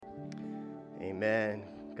Amen.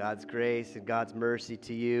 God's grace and God's mercy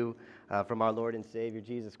to you from our Lord and Savior,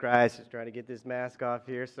 Jesus Christ. Just trying to get this mask off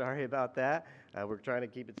here. Sorry about that. We're trying to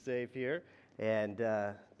keep it safe here. And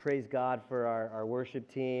praise God for our worship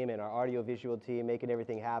team and our audio-visual team making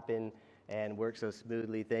everything happen and work so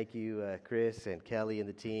smoothly. Thank you, Chris and Kelly and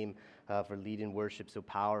the team for leading worship so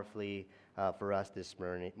powerfully for us this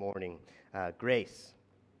morning. Grace,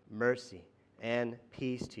 mercy, and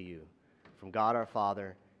peace to you from God our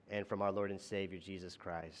Father and from our Lord and Savior, Jesus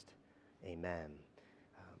Christ. Amen.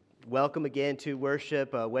 Welcome again to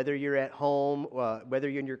worship, whether you're at home, whether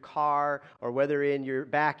you're in your car, or whether in your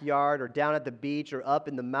backyard, or down at the beach, or up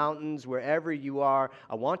in the mountains, wherever you are.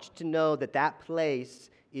 I want you to know that that place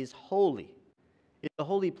is holy. It's a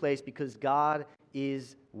holy place because God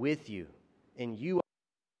is with you, and you are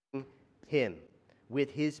with Him,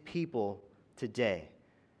 with His people today.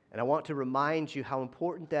 And I want to remind you how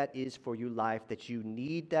important that is for your life, that you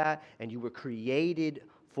need that, and you were created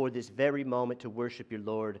for this very moment to worship your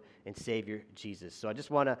Lord and Savior, Jesus. So I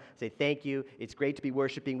just want to say thank you. It's great to be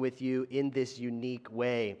worshiping with you in this unique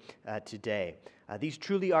way today. These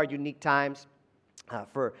truly are unique times.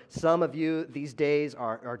 For some of you, these days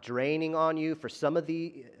are draining on you. For some of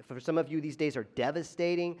you, these days are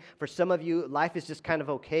devastating. For some of you, life is just kind of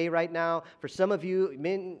okay right now. For some of you,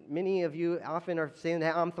 many of you often are saying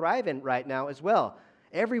that I'm thriving right now as well.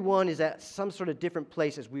 Everyone is at some sort of different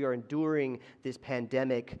place as we are enduring this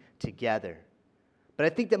pandemic together. But I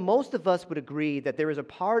think that most of us would agree that there is a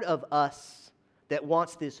part of us that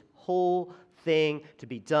wants this whole thing to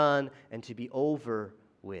be done and to be over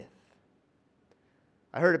with.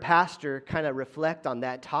 I heard a pastor kind of reflect on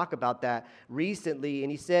that, talk about that recently,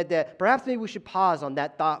 and he said that perhaps maybe we should pause on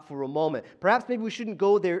that thought for a moment. Perhaps maybe we shouldn't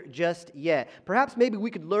go there just yet. Perhaps maybe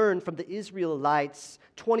we could learn from the Israelites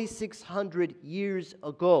 2,600 years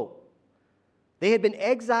ago. They had been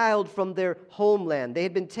exiled from their homeland. They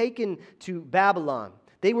had been taken to Babylon.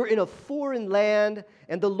 They were in a foreign land,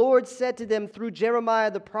 and the Lord said to them through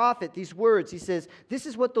Jeremiah the prophet these words. He says, "This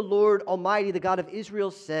is what the Lord Almighty, the God of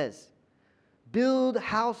Israel, says. Build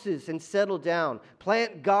houses and settle down.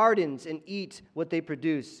 Plant gardens and eat what they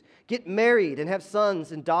produce. Get married and have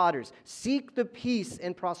sons and daughters. Seek the peace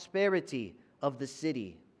and prosperity of the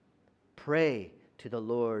city. Pray to the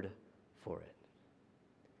Lord for it."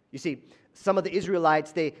 You see, some of the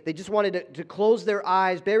Israelites, they just wanted to close their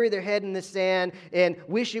eyes, bury their head in the sand, and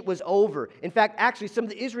wish it was over. In fact, actually, some of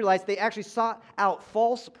the Israelites, they actually sought out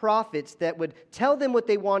false prophets that would tell them what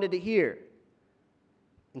they wanted to hear,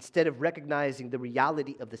 instead of recognizing the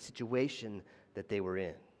reality of the situation that they were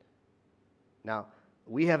in. Now,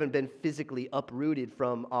 we haven't been physically uprooted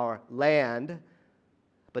from our land,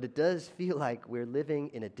 but it does feel like we're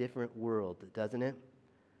living in a different world, doesn't it?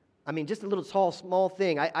 I mean, just a little small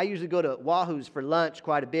thing. I usually go to Wahoo's for lunch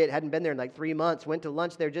quite a bit. Hadn't been there in like 3 months. Went to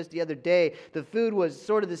lunch there just the other day. The food was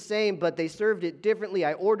sort of the same, but they served it differently.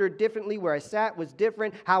 I ordered differently. Where I sat was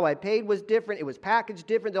different. How I paid was different. It was packaged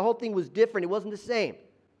different. The whole thing was different. It wasn't the same.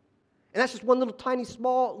 And that's just one little tiny,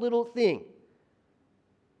 small little thing.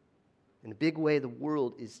 In a big way, the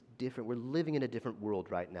world is different. We're living in a different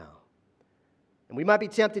world right now. And we might be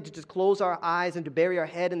tempted to just close our eyes and to bury our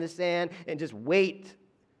head in the sand and just wait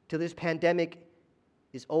till this pandemic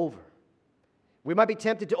is over. We might be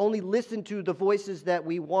tempted to only listen to the voices that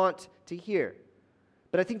we want to hear.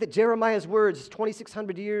 But I think that Jeremiah's words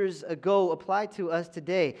 2,600 years ago apply to us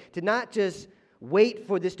today, to not just wait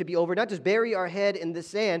for this to be over, not just bury our head in the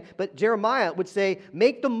sand, but Jeremiah would say,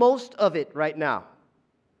 make the most of it right now.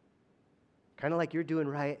 Kind of like you're doing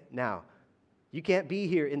right now. You can't be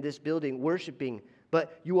here in this building worshiping,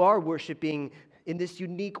 but you are worshiping in this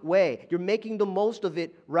unique way. You're making the most of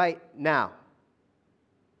it right now.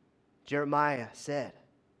 Jeremiah said,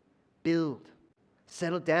 build,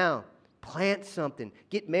 settle down, plant something,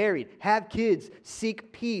 get married, have kids,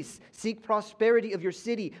 seek peace, seek prosperity of your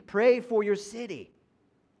city, pray for your city.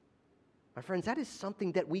 My friends, that is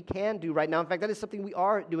something that we can do right now. In fact, that is something we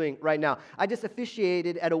are doing right now. I just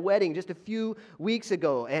officiated at a wedding just a few weeks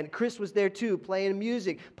ago, and Chris was there too, playing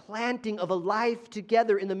music, planting of a life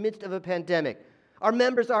together in the midst of a pandemic. Our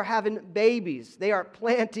members are having babies. They are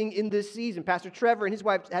planting in this season. Pastor Trevor and his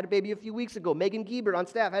wife had a baby a few weeks ago. Megan Giebert on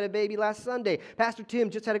staff had a baby last Sunday. Pastor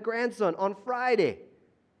Tim just had a grandson on Friday.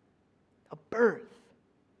 A birth,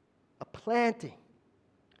 a planting,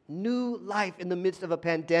 new life in the midst of a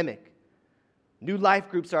pandemic. New life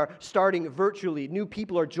groups are starting virtually. New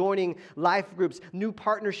people are joining life groups. New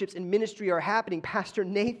partnerships in ministry are happening. Pastor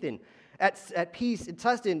Nathan at Peace in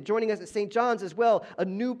Tustin, joining us at St. John's as well, a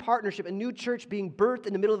new partnership, a new church being birthed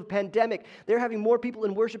in the middle of a pandemic. They're having more people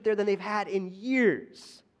in worship there than they've had in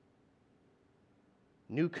years.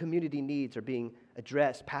 New community needs are being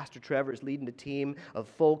addressed. Pastor Trevor is leading a team of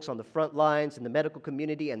folks on the front lines in the medical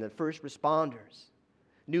community and the first responders.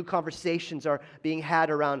 New conversations are being had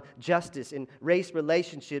around justice and race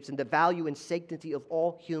relationships and the value and sanctity of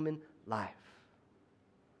all human life.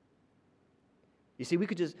 You see, we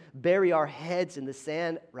could just bury our heads in the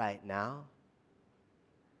sand right now,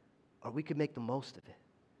 or we could make the most of it.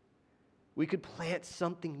 We could plant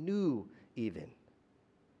something new even.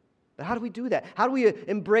 But how do we do that? How do we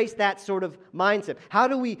embrace that sort of mindset? How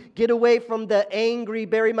do we get away from the angry,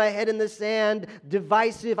 bury my head in the sand,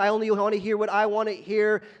 divisive, I only want to hear what I want to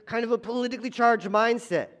hear, kind of a politically charged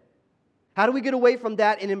mindset? How do we get away from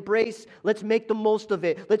that and embrace, let's make the most of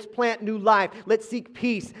it. Let's plant new life. Let's seek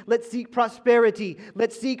peace. Let's seek prosperity.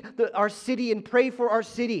 Let's seek our city and pray for our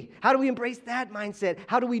city. How do we embrace that mindset?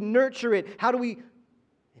 How do we nurture it? How do we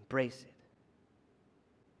embrace it?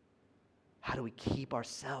 How do we keep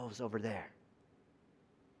ourselves over there?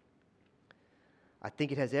 I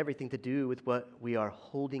think it has everything to do with what we are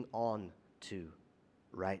holding on to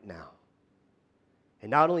right now. And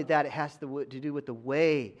not only that, it has to do with the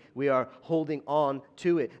way we are holding on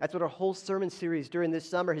to it. That's what our whole sermon series during this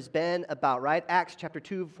summer has been about, right? Acts chapter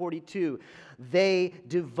 2:42. They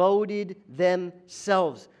devoted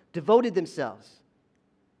themselves. Devoted themselves.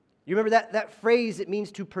 You remember that phrase? It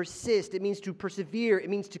means to persist. It means to persevere. It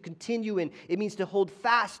means to continue in. It means to hold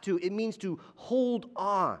fast to. It means to hold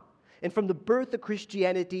on. And from the birth of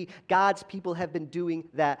Christianity, God's people have been doing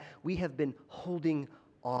that. We have been holding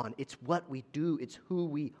on. It's what we do. It's who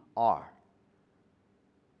we are.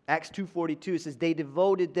 Acts 2:42 says they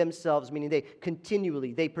devoted themselves, meaning they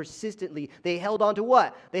continually, they persistently, they held on to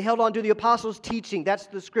what? They held on to the apostles' teaching. That's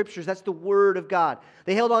the scriptures. That's the word of God.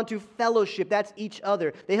 They held on to fellowship. That's each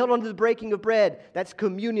other. They held on to the breaking of bread. That's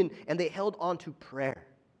communion. And they held on to prayer.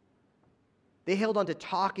 They held on to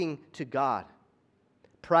talking to God.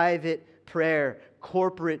 Private prayer,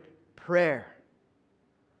 corporate prayer.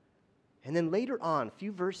 And then later on, a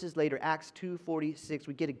few verses later, Acts 2:46,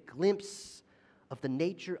 we get a glimpse of the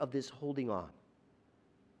nature of this holding on.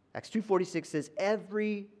 Acts 2:46 says,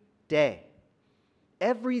 every day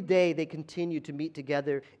they continued to meet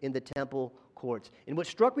together in the temple courts. And what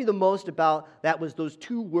struck me the most about that was those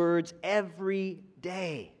two words, every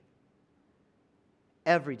day.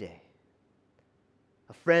 Every day.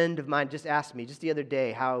 A friend of mine just asked me just the other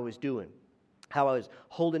day how I was doing, how I was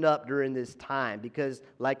holding up during this time, because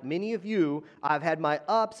like many of you, I've had my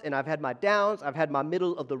ups and I've had my downs. I've had my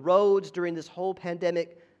middle of the roads during this whole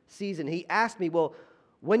pandemic season. He asked me, well,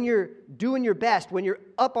 when you're doing your best, when you're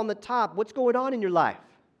up on the top, what's going on in your life?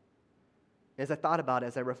 As I thought about it,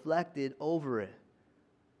 as I reflected over it,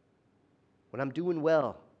 when I'm doing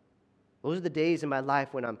well, those are the days in my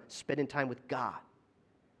life when I'm spending time with God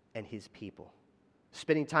and His people.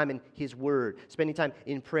 Spending time in His Word, spending time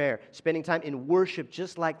in prayer, spending time in worship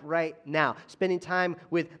just like right now, spending time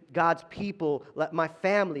with God's people, my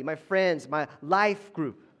family, my friends, my life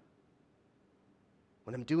group.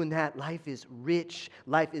 When I'm doing that, life is rich,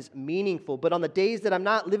 life is meaningful. But on the days that I'm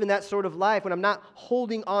not living that sort of life, when I'm not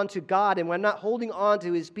holding on to God and when I'm not holding on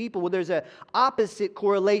to His people, well, there's an opposite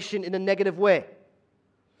correlation in a negative way.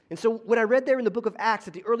 And so what I read there in the book of Acts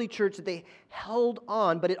at the early church, that they held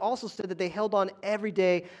on, but it also said that they held on every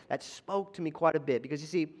day. That spoke to me quite a bit. Because you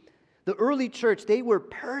see, the early church, they were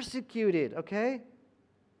persecuted, okay?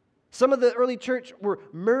 Some of the early church were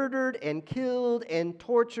murdered and killed and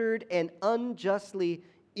tortured and unjustly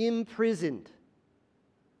imprisoned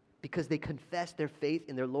because they confessed their faith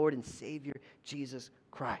in their Lord and Savior, Jesus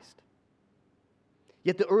Christ.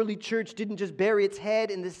 Yet the early church didn't just bury its head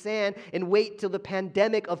in the sand and wait till the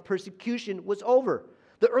pandemic of persecution was over.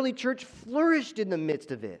 The early church flourished in the midst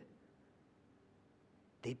of it.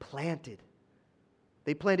 They planted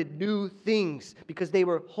new things because they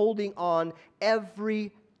were holding on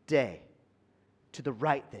every day to the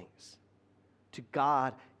right things, to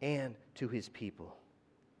God and to His people.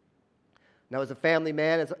 Now, as a family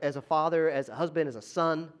man, as a father, as a husband, as a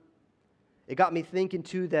son, it got me thinking,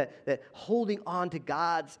 too, that holding on to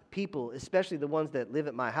God's people, especially the ones that live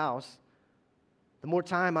at my house, the more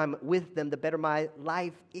time I'm with them, the better my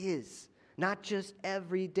life is. Not just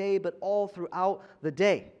every day, but all throughout the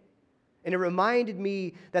day. And it reminded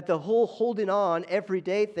me that the whole holding on every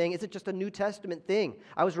day thing isn't just a New Testament thing.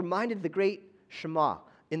 I was reminded of the great Shema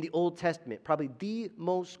in the Old Testament, probably the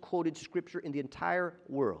most quoted scripture in the entire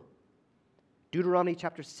world. Deuteronomy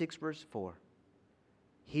chapter 6, verse 4.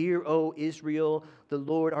 Hear, O Israel, the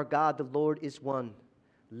Lord our God, the Lord is one.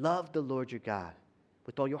 Love the Lord your God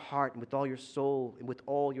with all your heart and with all your soul and with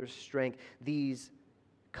all your strength. These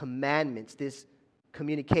commandments, this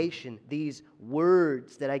communication, these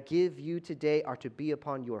words that I give you today are to be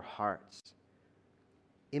upon your hearts.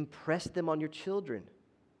 Impress them on your children.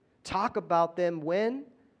 Talk about them when?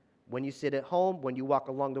 When you sit at home, when you walk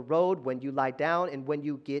along the road, when you lie down, and when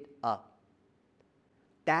you get up.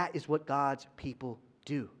 That is what God's people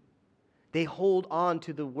do. They hold on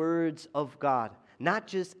to the words of God, not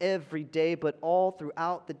just every day, but all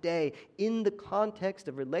throughout the day, in the context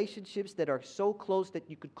of relationships that are so close that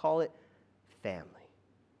you could call it family.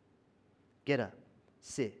 Get up,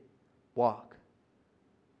 sit, walk,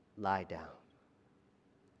 lie down.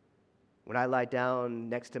 When I lie down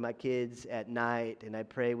next to my kids at night and I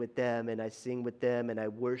pray with them and I sing with them and I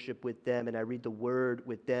worship with them and I read the word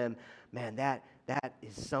with them, man, that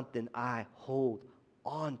is something I hold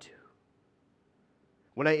on to.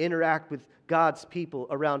 When I interact with God's people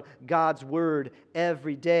around God's word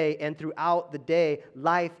every day and throughout the day,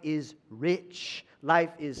 life is rich,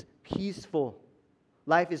 life is peaceful,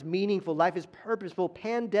 life is meaningful, life is purposeful,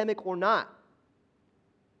 pandemic or not.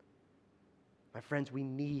 My friends, we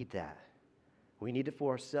need that. We need it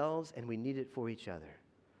for ourselves and we need it for each other.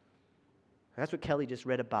 That's what Kelly just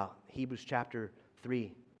read about, Hebrews chapter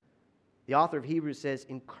 3. The author of Hebrews says,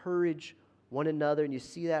 encourage one another, and you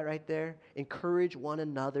see that right there? Encourage one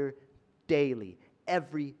another daily,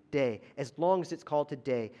 every day, as long as it's called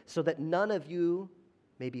today, so that none of you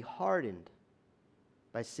may be hardened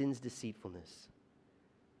by sin's deceitfulness.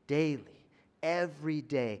 Daily, every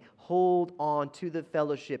day, hold on to the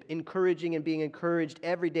fellowship, encouraging and being encouraged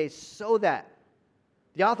every day, so that,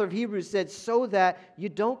 the author of Hebrews said, so that you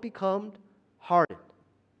don't become hardened.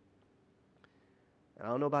 I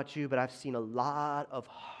don't know about you, but I've seen a lot of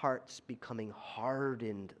hearts becoming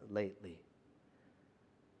hardened lately.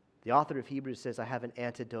 The author of Hebrews says, I have an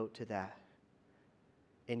antidote to that.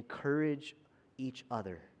 Encourage each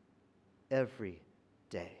other every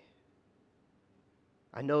day.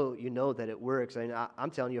 I know you know that it works.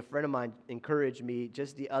 I'm telling you, a friend of mine encouraged me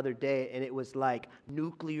just the other day, and it was like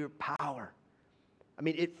nuclear power. I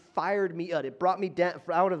mean, it fired me up. It brought me down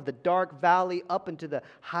out of the dark valley up into the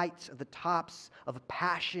heights of the tops of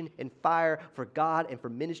passion and fire for God and for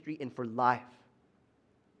ministry and for life.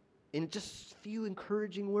 In just a few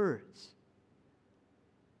encouraging words.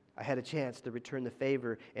 I had a chance to return the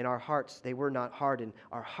favor, and our hearts, they were not hardened.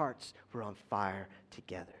 Our hearts were on fire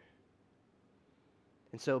together.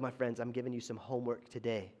 And so, my friends, I'm giving you some homework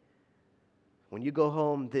today. When you go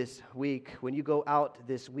home this week, when you go out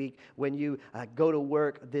this week, when you go to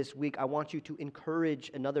work this week, I want you to encourage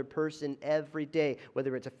another person every day,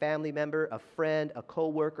 whether it's a family member, a friend, a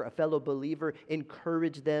coworker, a fellow believer.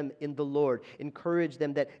 Encourage them in the Lord. Encourage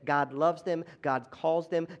them that God loves them, God calls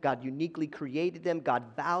them, God uniquely created them, God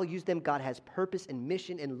values them, God has purpose and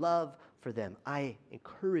mission and love for them. I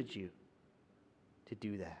encourage you to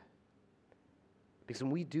do that. Because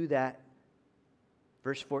when we do that,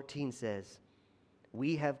 verse 14 says,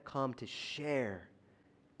 we have come to share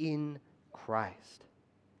in Christ.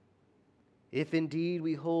 If indeed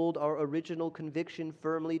we hold our original conviction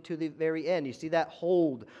firmly to the very end. You see that?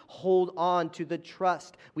 Hold on to the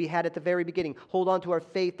trust we had at the very beginning. Hold on to our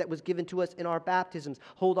faith that was given to us in our baptisms.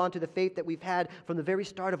 Hold on to the faith that we've had from the very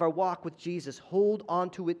start of our walk with Jesus. Hold on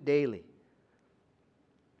to it daily.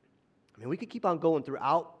 I mean, we could keep on going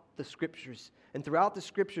throughout the Scriptures. And throughout the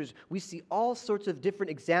Scriptures, we see all sorts of different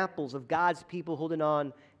examples of God's people holding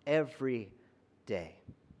on every day.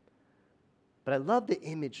 But I love the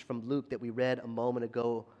image from Luke that we read a moment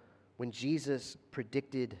ago when Jesus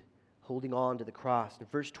predicted holding on to the cross. In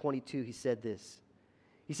verse 22, he said this.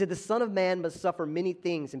 He said, the Son of Man must suffer many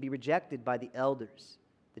things and be rejected by the elders,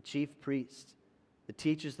 the chief priests, the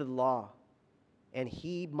teachers of the law, and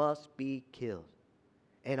he must be killed.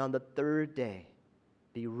 And on the third day,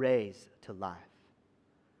 be raised to life.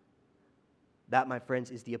 That, my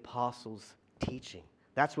friends, is the apostles' teaching.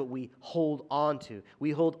 That's what we hold on to.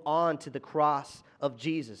 We hold on to the cross of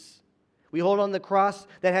Jesus. We hold on to the cross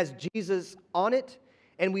that has Jesus on it,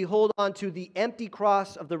 and we hold on to the empty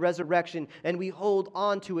cross of the resurrection, and we hold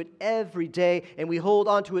on to it every day, and we hold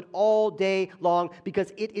on to it all day long,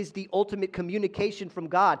 because it is the ultimate communication from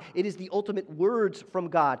God. It is the ultimate words from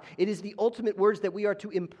God. It is the ultimate words that we are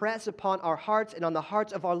to impress upon our hearts and on the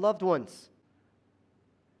hearts of our loved ones.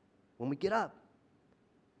 When we get up,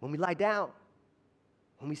 when we lie down,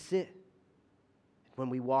 when we sit, when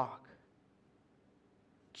we walk.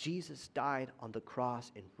 Jesus died on the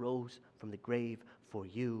cross and rose from the grave for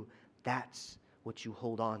you. That's what you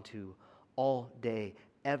hold on to all day,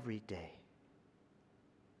 every day.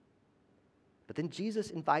 But then Jesus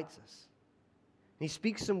invites us. He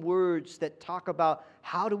speaks some words that talk about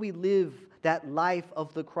how do we live that life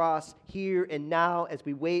of the cross here and now as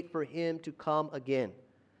we wait for him to come again.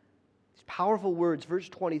 These powerful words, verse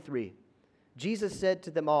 23. Jesus said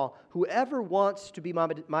to them all, "Whoever wants to be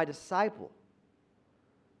my disciple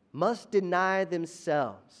must deny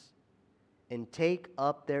themselves and take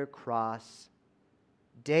up their cross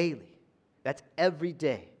daily." That's every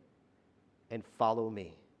day. "And follow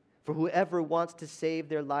me. For whoever wants to save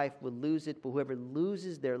their life will lose it, but whoever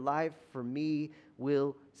loses their life for me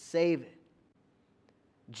will save it."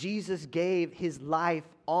 Jesus gave his life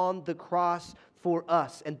on the cross for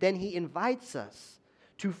us, and then he invites us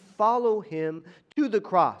to follow him to the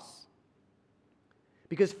cross.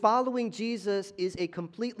 Because following Jesus is a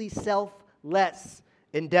completely selfless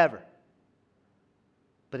endeavor,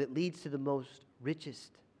 but it leads to the most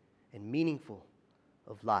richest and meaningful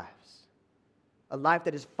of lives. A life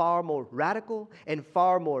that is far more radical and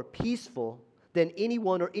far more peaceful than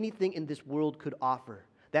anyone or anything in this world could offer.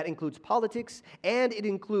 That includes politics, and it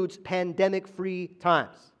includes pandemic-free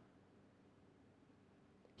times.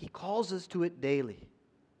 He calls us to it daily.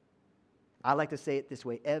 I like to say it this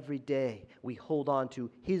way: every day we hold on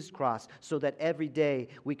to his cross so that every day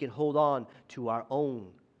we can hold on to our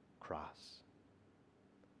own cross.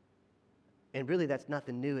 And really, that's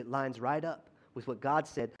nothing new. It lines right up with what God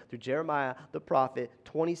said through Jeremiah the prophet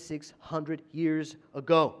 2,600 years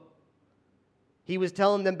ago. He was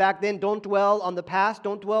telling them back then, don't dwell on the past,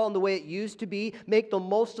 don't dwell on the way it used to be. Make the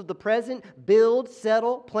most of the present. Build,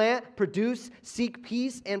 settle, plant, produce, seek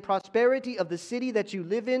peace and prosperity of the city that you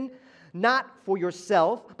live in, not for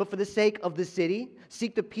yourself, but for the sake of the city.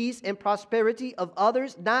 Seek the peace and prosperity of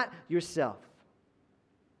others, not yourself.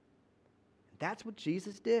 That's what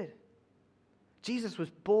Jesus did. Jesus was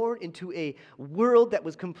born into a world that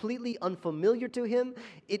was completely unfamiliar to him.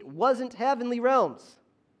 It wasn't heavenly realms.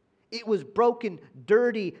 It was broken,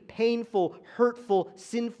 dirty, painful, hurtful,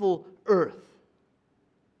 sinful earth.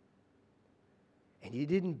 And he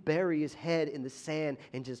didn't bury his head in the sand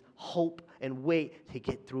and just hope and wait to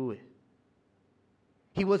get through it.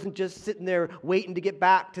 He wasn't just sitting there waiting to get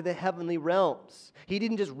back to the heavenly realms. He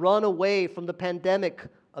didn't just run away from the pandemic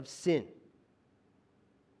of sin.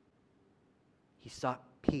 He sought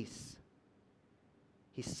peace.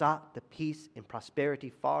 He sought the peace and prosperity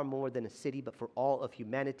far more than a city, but for all of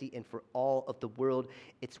humanity and for all of the world.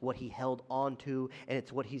 It's what he held on to, and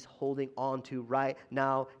it's what he's holding on to right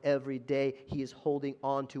now, every day. He is holding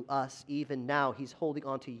on to us even now. He's holding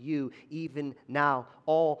on to you even now,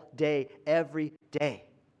 all day, every day.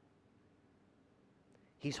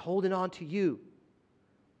 He's holding on to you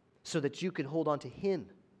so that you can hold on to him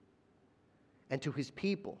and to his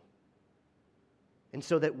people. And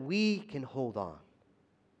so that we can hold on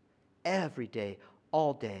every day,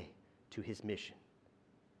 all day, to his mission,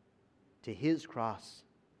 to his cross,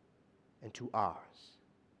 and to ours.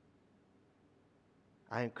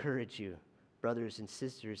 I encourage you, brothers and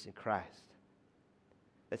sisters in Christ,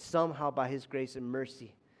 that somehow by his grace and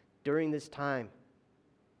mercy, during this time,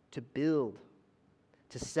 to build,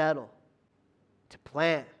 to settle, to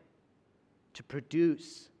plant, to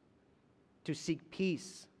produce, to seek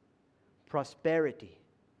peace, prosperity,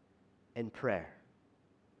 and prayer.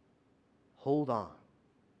 Hold on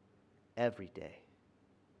every day.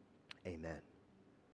 Amen.